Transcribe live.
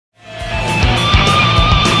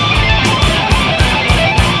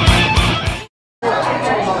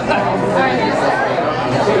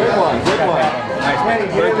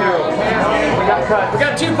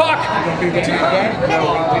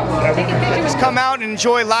come out and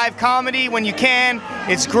enjoy live comedy when you can.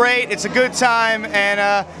 It's great. It's a good time, and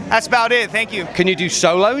that's about it. Thank you. Can you do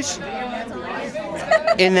solos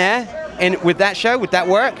in there? With that show, would that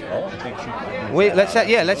work? Let's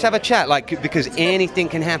have a chat, like, because anything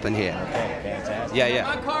can happen here. Yeah.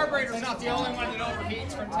 My carburetor's not the only one that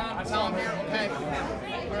overheats from time to time here. Okay.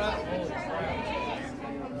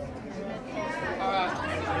 All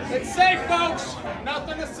right. It's safe, folks.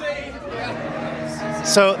 Nothing to see. Yeah.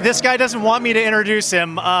 So this guy doesn't want me to introduce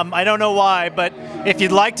him. I don't know why, but if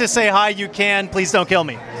you'd like to say hi, you can. Please don't kill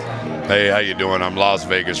me. Hey, how you doing? I'm Las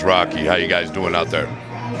Vegas Rocky. How you guys doing out there?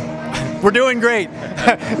 We're doing great.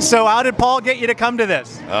 So how did Paul get you to come to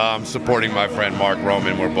this? I'm supporting my friend Mark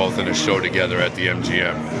Roman. We're both in a show together at the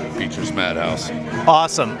MGM, Features Madhouse.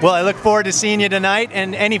 Awesome. Well, I look forward to seeing you tonight.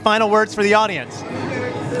 And any final words for the audience?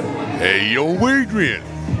 Hey, yo, Adrian,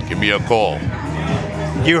 give me a call.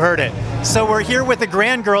 You heard it. So we're here with the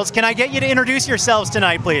Grand Girls. Can I get you to introduce yourselves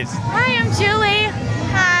tonight, please? Hi, I'm Julie.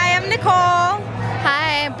 Hi, I'm Nicole.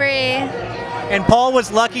 Hi, Bree. And Paul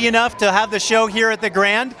was lucky enough to have the show here at the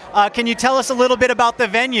Grand. Can you tell us a little bit about the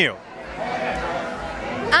venue?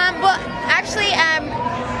 Well, actually,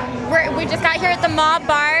 we just got here at the Mob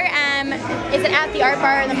Bar. Is it at the Art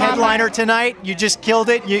Bar or the Mob Headliner Bar? tonight. You just killed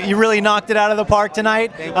it. You really knocked it out of the park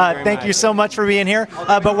tonight. Thank you so much for being here.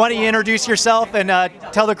 But why don't you introduce yourself and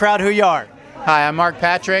tell the crowd who you are? Hi, I'm Mark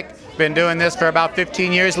Patrick. Been doing this for about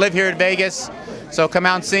 15 years. Live here in Vegas. So come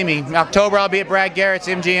out and see me. In October, I'll be at Brad Garrett's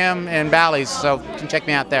MGM and Bally's, so you can check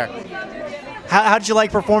me out there. How did you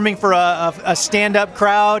like performing for a stand-up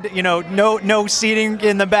crowd? You know, no seating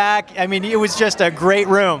in the back. I mean, it was just a great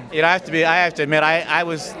room. You know, I have to admit, I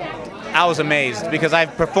was amazed because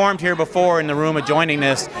I've performed here before in the room adjoining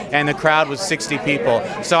this, and the crowd was 60 people.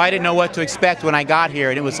 So I didn't know what to expect when I got here,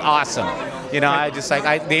 and it was awesome. You know,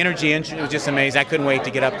 the energy was just amazing. I couldn't wait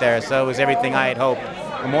to get up there. So it was everything I had hoped.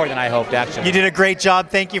 More than I hoped, actually. You did a great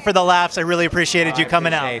job. Thank you for the laughs. I really appreciated you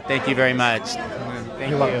coming out. Thank you very much.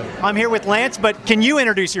 Thank you. I'm here with Lance, but can you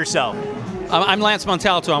introduce yourself? I'm Lance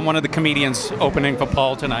Montalto. I'm one of the comedians opening for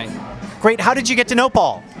Paul tonight. Great. How did you get to know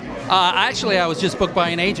Paul? Actually, I was just booked by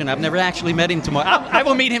an agent. I've never actually met him tomorrow. I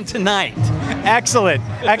will meet him tonight. Excellent.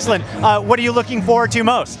 Excellent. What are you looking forward to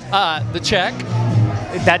most? The check.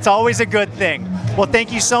 That's always a good thing. Well,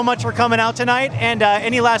 thank you so much for coming out tonight. And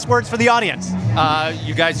any last words for the audience?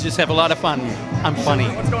 You guys just have a lot of fun. I'm funny.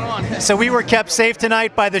 What's going on? So we were kept safe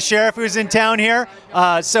tonight by the sheriff who's in town here.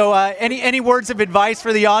 Any words of advice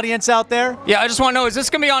for the audience out there? Yeah, I just want to know, is this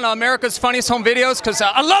going to be on America's Funniest Home Videos? Because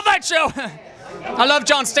I love that show. I love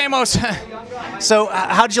John Stamos. So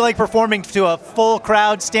how did you like performing to a full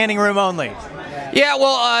crowd, standing room only? Yeah,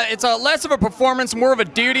 well, it's less of a performance, more of a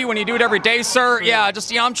duty when you do it every day, sir. Yeah,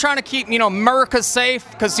 I'm trying to keep, America safe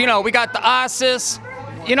because, we got the ISIS.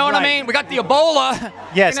 You know what I mean? We got the Ebola.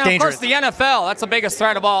 Yes, Of dangerous. course, the NFL. That's the biggest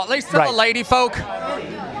threat of all. At least for the lady folk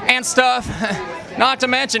and stuff. Not to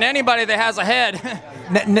mention anybody that has a head.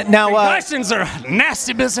 Now, concussions are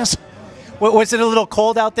nasty business. Was it a little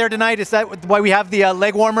cold out there tonight? Is that why we have the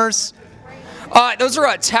leg warmers? Those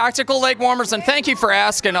are tactical leg warmers, and thank you for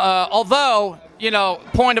asking. Although,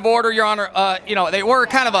 point of order, Your Honor, they were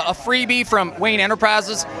kind of a freebie from Wayne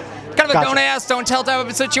Enterprises. Kind of a don't ask, don't tell type of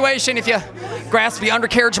a situation if you grasp the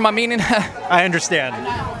undercarriage of my meaning. I understand.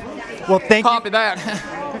 Well, thank you. Copy that.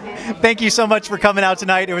 Thank you so much for coming out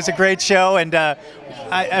tonight. It was a great show, and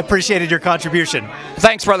I appreciated your contribution.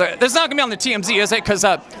 Thanks, brother. This is not going to be on the TMZ, is it? Because,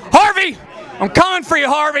 Harvey, I'm coming for you,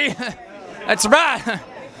 Harvey. That's right.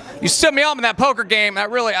 You stood me up in that poker game.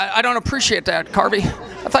 I don't appreciate that, Harvey.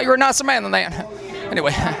 I thought you were a nicer man than that.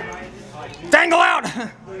 Anyway, dangle out.